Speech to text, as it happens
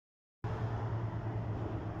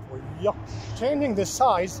Yeah. Changing the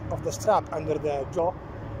size of the strap under the jaw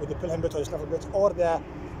with the pillion bit or the snaffle bit or the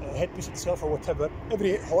headpiece itself or whatever.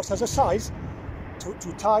 Every horse has a size.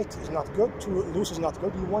 Too tight is not good, too loose is not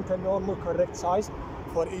good. You want a normal, correct size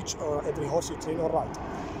for each or every horse you train or ride.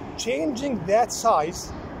 Changing that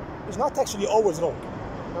size is not actually always wrong.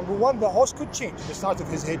 Number one, the horse could change. The size of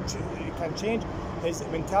his head can change, his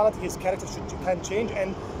mentality, his character can change,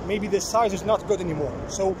 and maybe the size is not good anymore.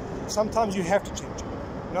 So sometimes you have to change.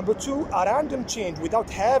 Number two, a random change without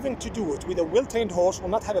having to do it with a well-trained horse will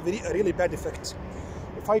not have a really bad effect.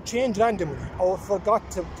 If I change randomly or forgot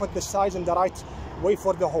to put the size in the right way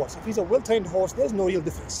for the horse, if he's a well-trained horse, there's no real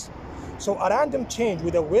difference. So a random change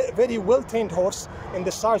with a very well-trained horse in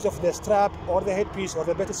the size of the strap or the headpiece or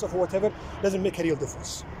the bit itself or whatever doesn't make a real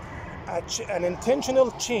difference. An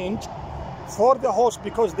intentional change for the horse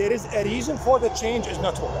because there is a reason for the change is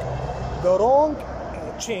not wrong. The wrong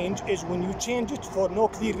change is when you change it for no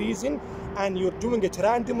clear reason and you're doing it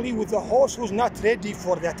randomly with the horse who's not ready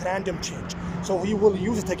for that random change. So he will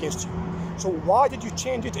use it against you. So why did you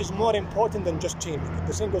change it is more important than just changing it.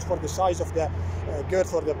 The same goes for the size of the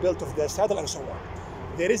girth or the belt of the saddle and so on.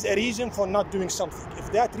 There is a reason for not doing something.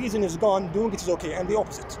 If that reason is gone, doing it is okay, and the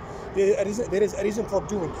opposite. There is a reason for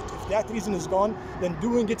doing it. If that reason is gone, then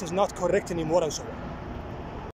doing it is not correct anymore and so on.